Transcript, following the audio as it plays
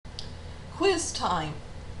Quiz time.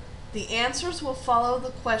 The answers will follow the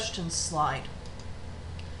questions slide.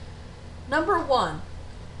 Number 1.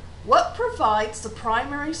 What provides the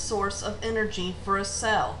primary source of energy for a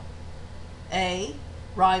cell? A.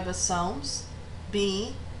 Ribosomes.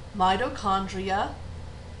 B. Mitochondria.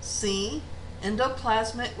 C.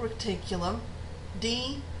 Endoplasmic reticulum.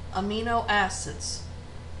 D. Amino acids.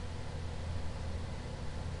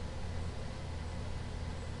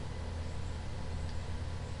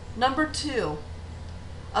 Number 2.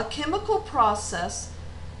 A chemical process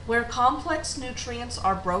where complex nutrients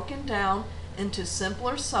are broken down into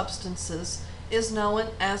simpler substances is known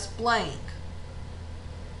as blank.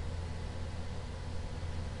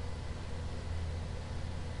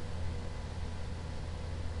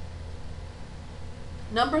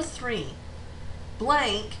 Number 3.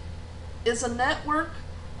 Blank is a network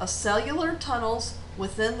of cellular tunnels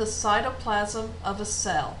within the cytoplasm of a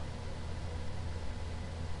cell.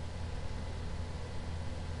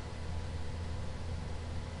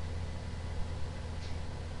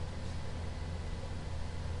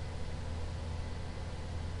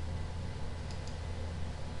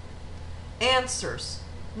 Answers.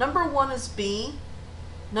 Number 1 is B.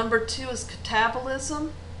 Number 2 is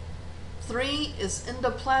catabolism. 3 is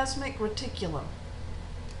endoplasmic reticulum.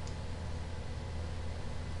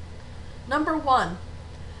 Number 1.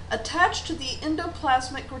 Attached to the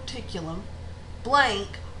endoplasmic reticulum,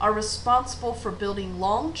 blank are responsible for building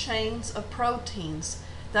long chains of proteins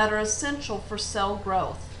that are essential for cell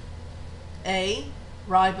growth. A.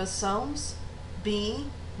 Ribosomes. B.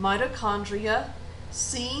 Mitochondria.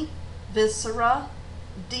 C. Viscera.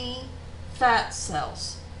 D. Fat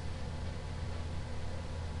cells.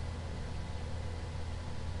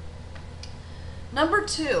 Number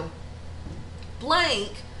 2.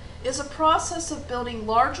 Blank is a process of building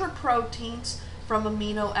larger proteins from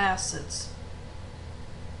amino acids.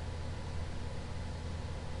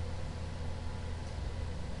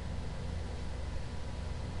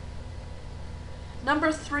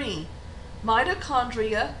 Number 3.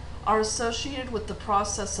 Mitochondria are associated with the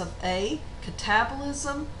process of A.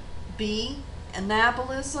 Catabolism. B.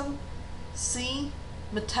 Anabolism. C.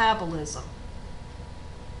 Metabolism.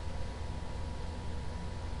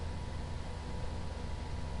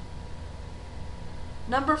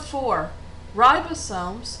 Number 4.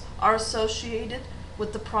 Ribosomes are associated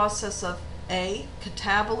with the process of A.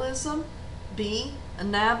 Catabolism. B.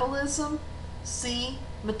 Anabolism. C.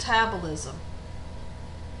 Metabolism.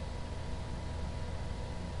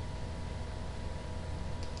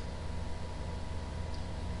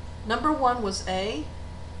 Number 1 was A.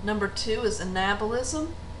 Number 2 is anabolism.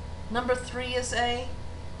 Number 3 is A.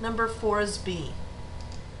 Number 4 is B.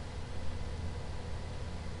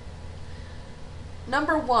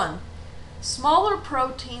 Number 1. Smaller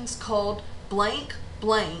proteins called blank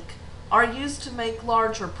blank are used to make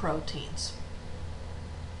larger proteins.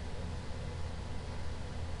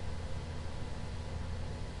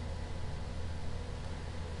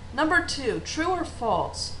 Number 2. True or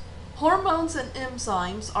false? Hormones and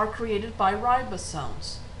enzymes are created by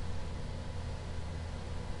ribosomes.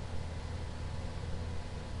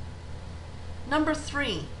 Number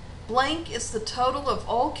 3. Blank is the total of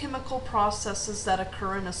all chemical processes that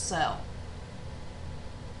occur in a cell.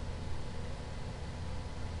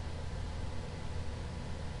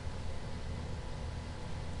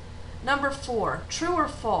 Number 4. True or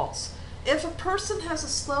false? If a person has a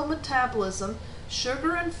slow metabolism,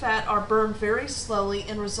 sugar and fat are burned very slowly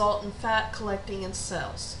and result in fat collecting in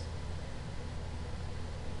cells.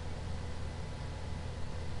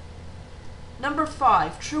 Number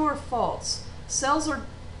 5. True or false? Cells are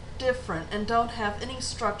different and don't have any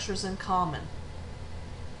structures in common.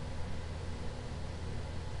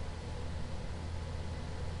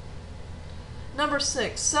 Number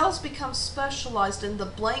 6. Cells become specialized in the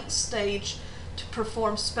blank stage to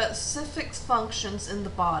perform specific functions in the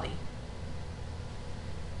body.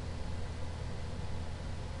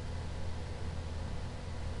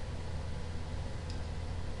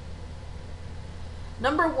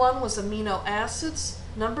 Number 1 was amino acids.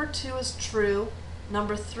 Number 2 is true.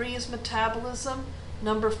 Number 3 is metabolism.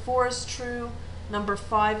 Number 4 is true. Number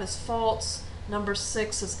 5 is false. Number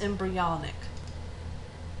 6 is embryonic.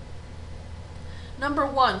 Number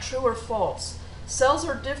 1, true or false? Cells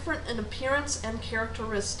are different in appearance and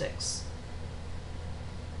characteristics.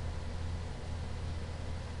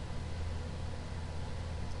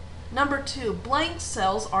 Number 2, blank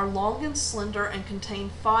cells are long and slender and contain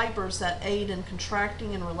fibers that aid in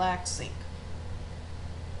contracting and relaxing.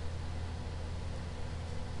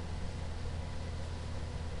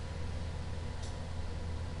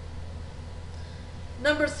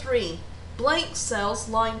 Number 3, Blank cells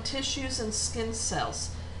line tissues and skin cells.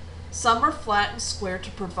 Some are flat and square to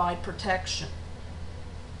provide protection.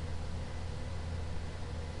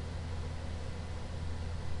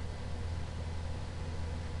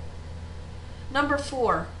 Number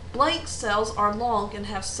 4. Blank cells are long and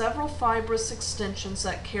have several fibrous extensions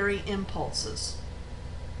that carry impulses.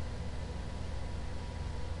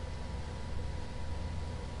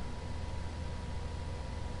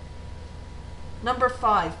 Number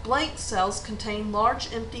 5. Blank cells contain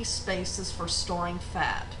large empty spaces for storing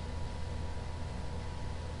fat.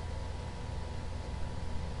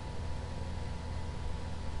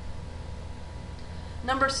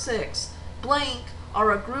 Number 6. Blank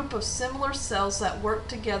are a group of similar cells that work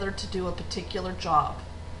together to do a particular job.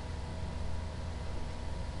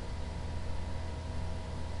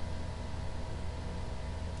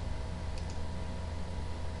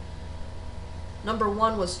 Number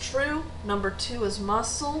 1 was true. Number 2 is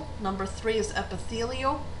muscle. Number 3 is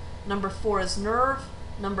epithelial. Number 4 is nerve.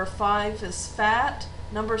 Number 5 is fat.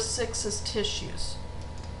 Number 6 is tissues.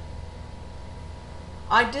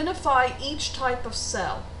 Identify each type of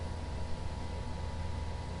cell.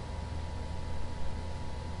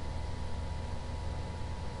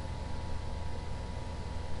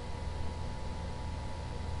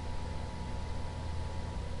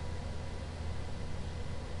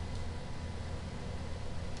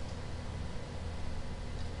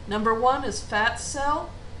 Number 1 is fat cell.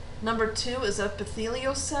 Number 2 is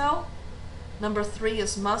epithelial cell. Number 3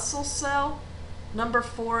 is muscle cell. Number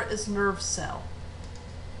 4 is nerve cell.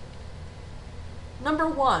 Number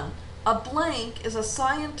 1. A blank is a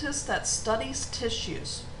scientist that studies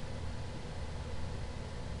tissues.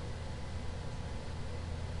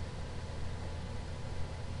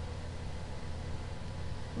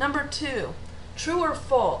 Number 2. True or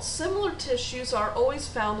false? Similar tissues are always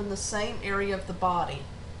found in the same area of the body.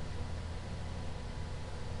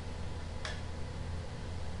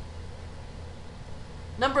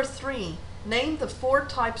 Number 3. Name the 4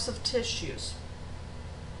 types of tissues.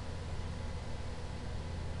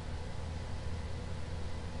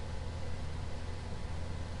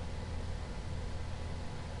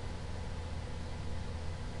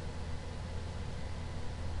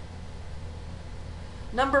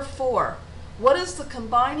 Number 4. What is the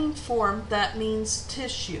combining form that means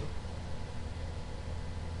tissue?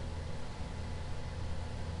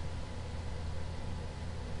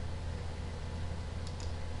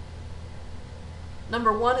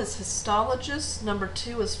 Number 1 is histologous. Number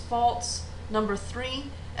 2 is false. Number 3,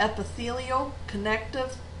 epithelial,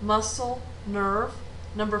 connective, muscle, nerve.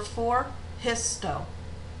 Number 4, histo.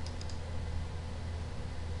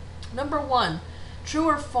 Number 1, true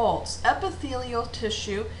or false? Epithelial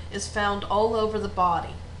tissue is found all over the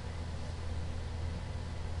body.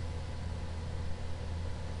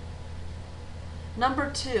 Number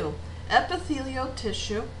 2, epithelial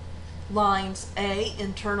tissue lines A,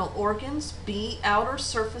 internal organs, B, outer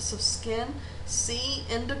surface of skin, C,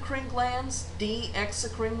 endocrine glands, D,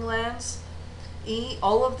 exocrine glands, E,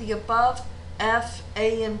 all of the above, F,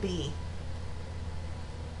 A, and B.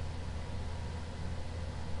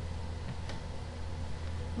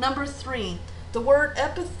 Number 3, the word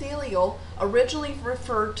epithelial originally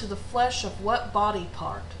referred to the flesh of what body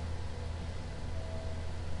part?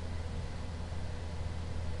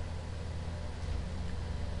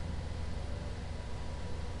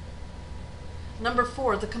 Number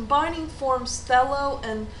 4, the combining forms thelo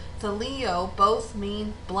and theleo both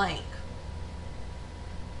mean blank.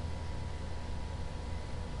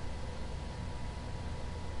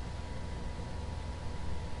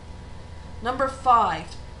 Number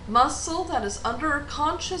 5, muscle that is under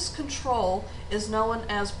conscious control is known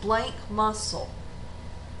as blank muscle.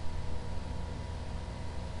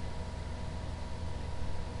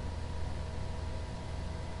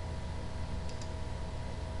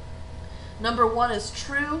 Number 1 is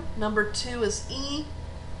true. Number 2 is E.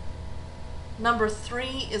 Number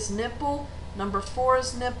 3 is nipple. Number 4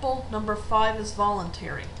 is nipple. Number 5 is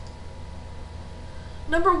voluntary.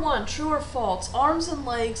 Number 1, true or false? Arms and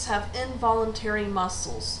legs have involuntary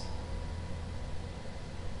muscles.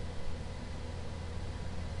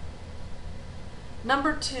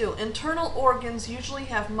 Number 2, internal organs usually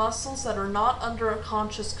have muscles that are not under a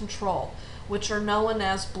conscious control, which are known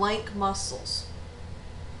as blank muscles.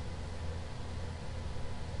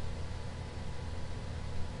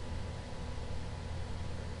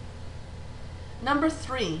 Number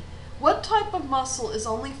 3, what type of muscle is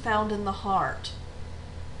only found in the heart?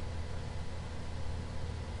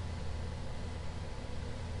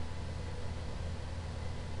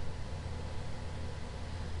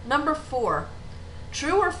 Number 4,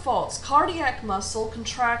 True or false, cardiac muscle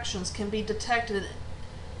contractions can be detected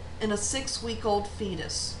in a 6-week-old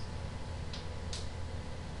fetus.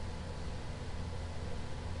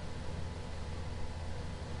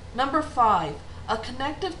 Number 5, a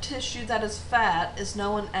connective tissue that is fat is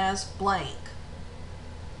known as blank.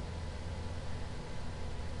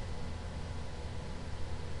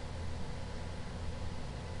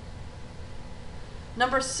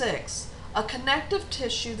 Number 6, a connective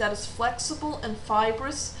tissue that is flexible and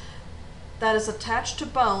fibrous that is attached to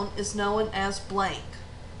bone is known as blank.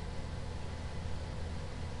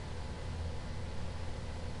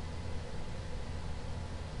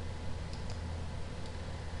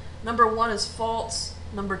 Number 1 is false.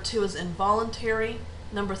 Number 2 is involuntary.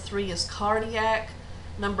 Number 3 is cardiac.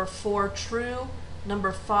 Number 4, true.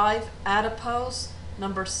 Number 5, adipose.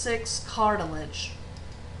 Number 6, cartilage.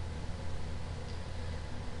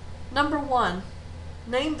 Number 1,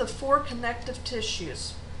 name the 4 connective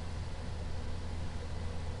tissues.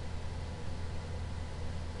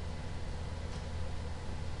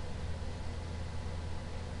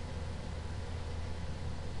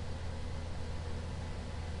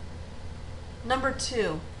 Number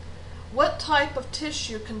 2, what type of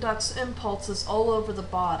tissue conducts impulses all over the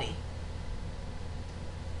body?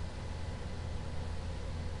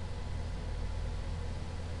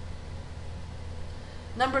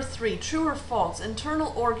 Number 3, true or false,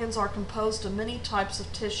 internal organs are composed of many types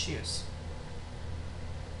of tissues.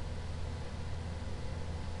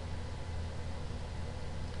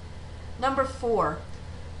 Number 4,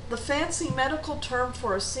 the fancy medical term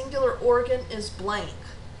for a singular organ is blank.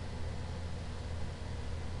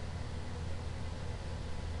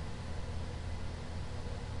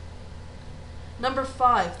 Number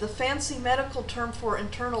 5, the fancy medical term for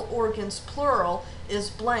internal organs, plural, is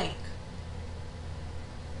blank.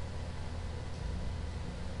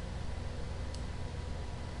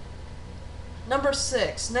 Number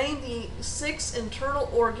 6, name the 6 internal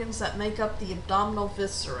organs that make up the abdominal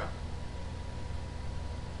viscera.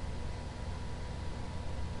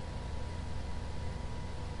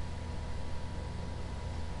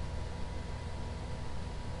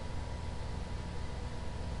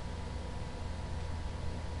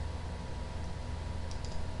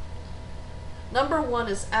 Number 1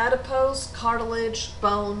 is adipose, cartilage,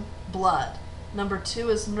 bone, blood. Number 2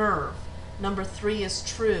 is nerve. Number 3 is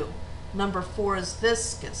true. Number 4 is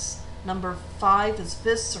viscous. Number 5 is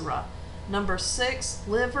viscera. Number 6,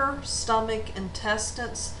 liver, stomach,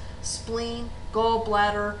 intestines, spleen,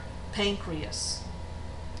 gallbladder, pancreas.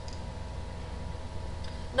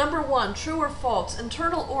 Number 1, true or false,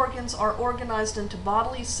 internal organs are organized into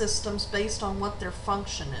bodily systems based on what their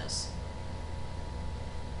function is.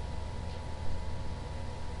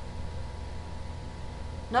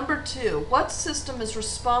 Number 2, what system is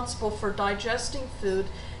responsible for digesting food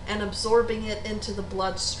and absorbing it into the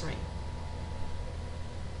bloodstream?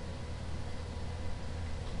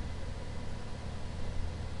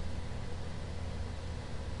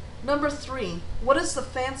 Number 3, what is the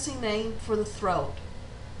fancy name for the throat?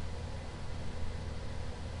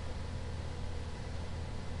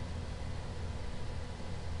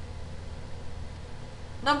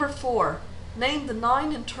 Number 4, name the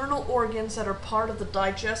 9 internal organs that are part of the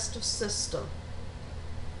digestive system.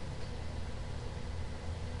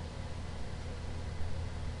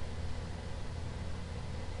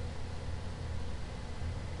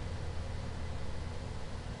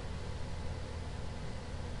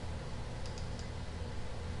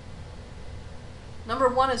 Number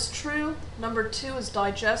 1 is true. Number 2 is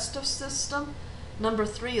digestive system. Number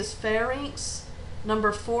 3 is pharynx.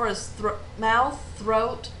 Number 4 is mouth,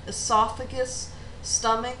 throat, esophagus,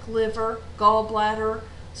 stomach, liver, gallbladder,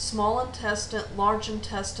 small intestine, large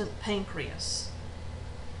intestine, pancreas.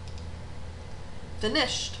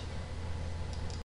 Finished.